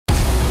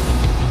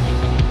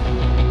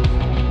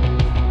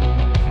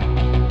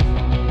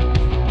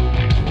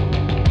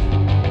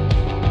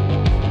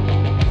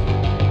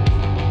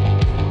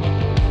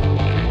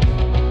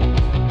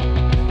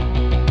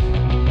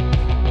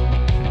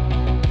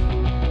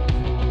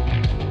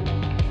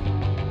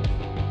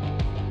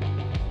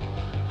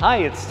Hi,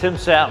 it's Tim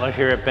Sattler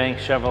here at Bank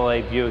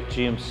Chevrolet Buick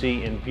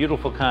GMC in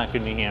beautiful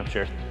Concord, New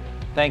Hampshire.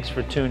 Thanks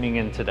for tuning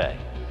in today.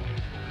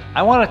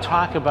 I want to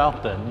talk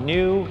about the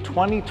new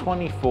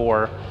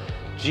 2024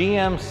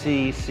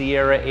 GMC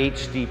Sierra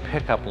HD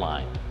pickup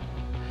line.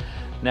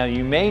 Now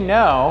you may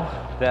know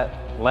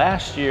that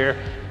last year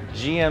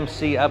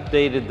GMC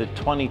updated the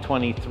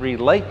 2023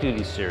 light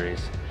duty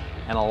series,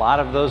 and a lot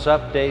of those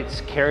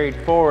updates carried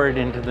forward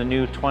into the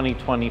new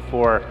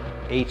 2024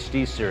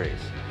 HD series.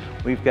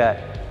 We've got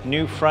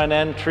new front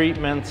end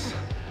treatments,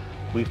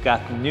 we've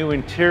got new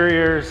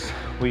interiors,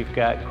 we've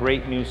got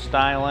great new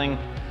styling,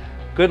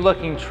 good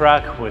looking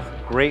truck with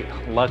great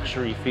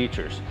luxury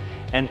features.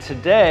 And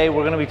today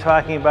we're going to be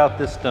talking about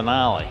this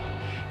Denali.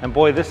 And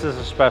boy, this is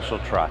a special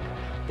truck.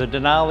 The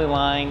Denali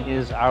line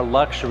is our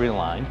luxury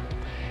line.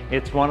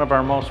 It's one of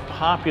our most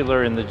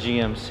popular in the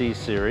GMC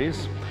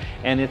series,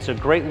 and it's a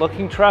great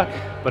looking truck,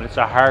 but it's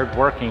a hard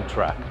working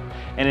truck.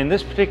 And in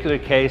this particular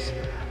case,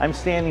 I'm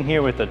standing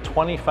here with a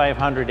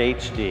 2500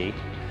 HD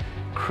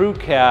crew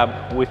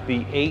cab with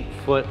the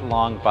 8-foot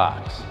long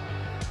box.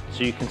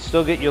 So you can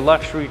still get your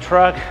luxury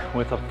truck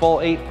with a full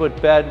 8-foot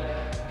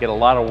bed, get a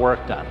lot of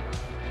work done.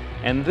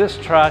 And this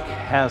truck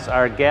has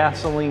our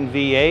gasoline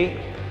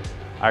V8.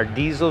 Our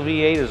diesel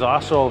V8 is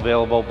also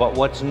available, but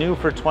what's new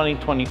for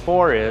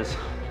 2024 is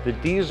the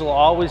diesel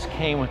always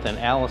came with an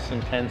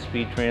Allison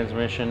 10-speed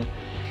transmission,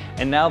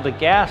 and now the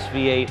gas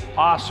V8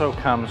 also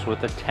comes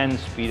with a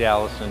 10-speed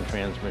Allison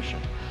transmission,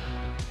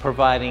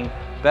 providing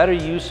better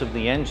use of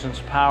the engine's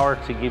power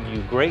to give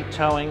you great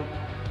towing,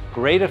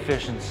 great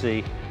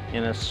efficiency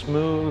in a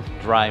smooth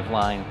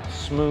driveline,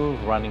 smooth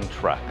running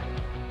truck.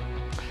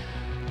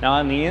 Now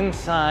on the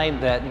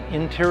inside, that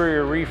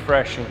interior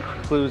refresh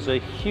includes a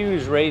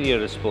huge radio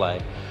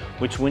display,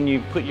 which when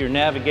you put your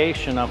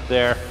navigation up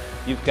there,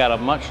 you've got a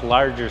much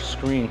larger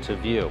screen to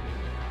view.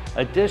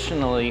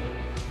 Additionally,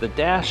 the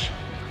dash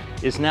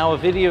is now a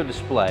video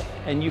display,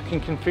 and you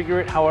can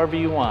configure it however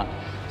you want.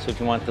 So if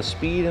you want the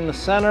speed in the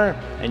center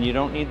and you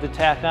don't need the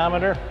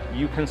tachometer,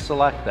 you can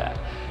select that.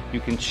 You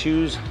can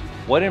choose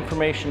what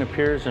information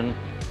appears in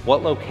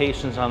what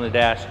locations on the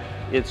dash.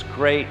 It's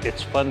great,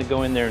 it's fun to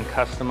go in there and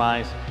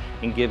customize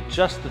and give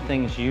just the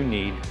things you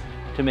need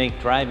to make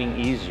driving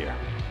easier.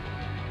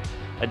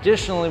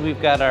 Additionally,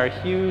 we've got our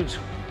huge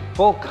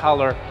full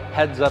color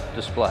heads-up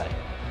display.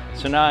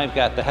 So now I've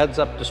got the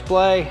heads-up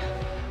display,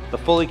 the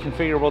fully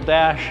configurable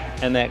dash,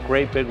 and that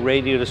great big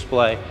radio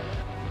display,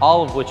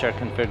 all of which are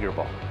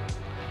configurable.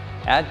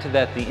 Add to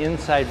that the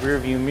inside rear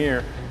view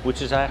mirror,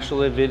 which is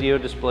actually a video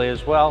display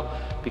as well,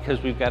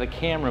 because we've got a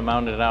camera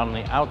mounted on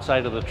the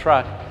outside of the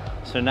truck.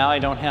 So now I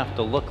don't have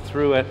to look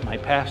through at my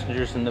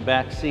passengers in the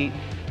back seat,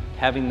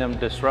 having them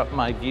disrupt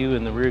my view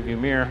in the rear view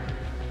mirror.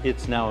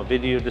 It's now a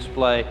video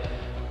display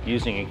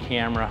using a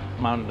camera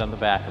mounted on the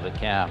back of the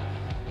cab.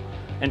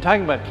 And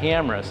talking about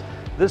cameras,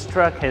 this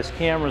truck has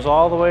cameras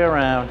all the way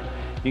around.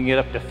 You can get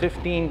up to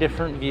 15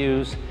 different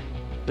views.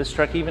 This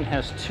truck even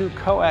has 2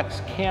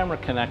 coax camera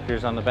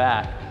connectors on the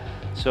back.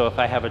 So if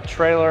I have a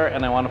trailer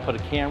and I want to put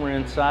a camera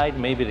inside,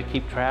 maybe to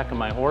keep track of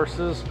my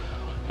horses,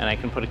 and I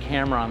can put a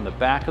camera on the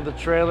back of the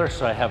trailer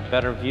so I have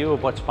better view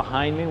of what's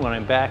behind me when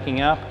I'm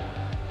backing up,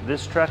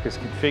 this truck is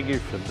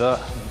configured for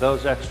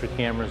those extra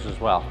cameras as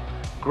well.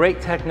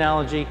 Great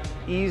technology,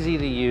 easy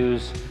to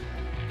use,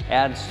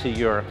 adds to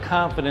your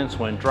confidence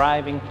when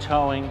driving,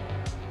 towing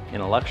in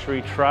a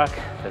luxury truck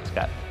that's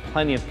got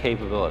plenty of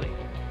capability.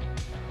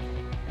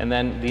 And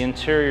then the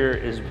interior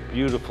is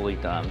beautifully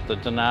done. The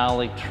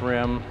Denali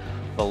trim,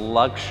 the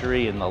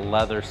luxury and the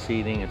leather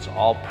seating, it's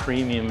all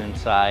premium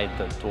inside,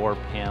 the door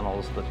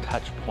panels, the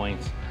touch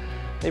points.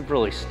 They've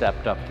really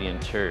stepped up the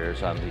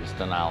interiors on these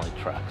Denali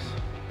trucks.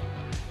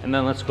 And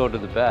then let's go to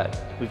the bed.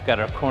 We've got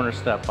our corner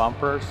step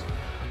bumpers,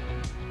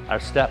 our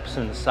steps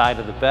in the side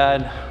of the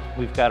bed.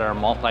 We've got our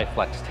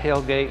multi-flex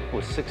tailgate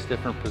with 6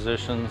 different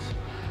positions.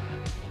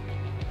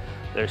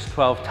 There's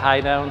 12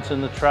 tie downs in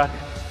the truck.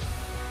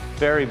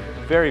 Very,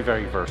 very,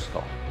 very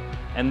versatile.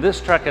 And this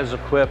truck as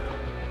equipped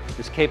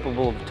is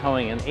capable of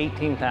towing an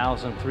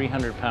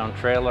 18,300 pound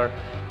trailer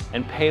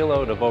and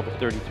payload of over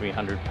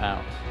 3,300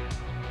 pounds.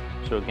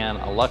 So again,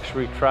 a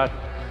luxury truck,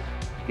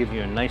 give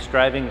you a nice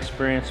driving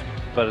experience,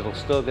 but it'll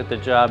still get the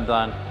job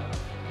done.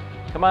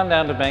 Come on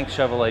down to Bank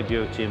Chevrolet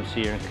Buick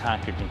GMC here in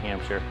Concord, New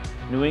Hampshire,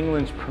 New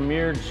England's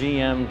premier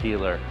GM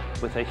dealer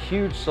with a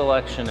huge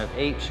selection of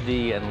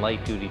HD and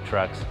light duty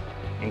trucks,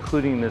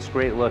 including this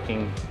great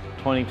looking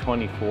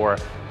 2024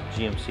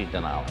 GMC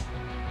Denali.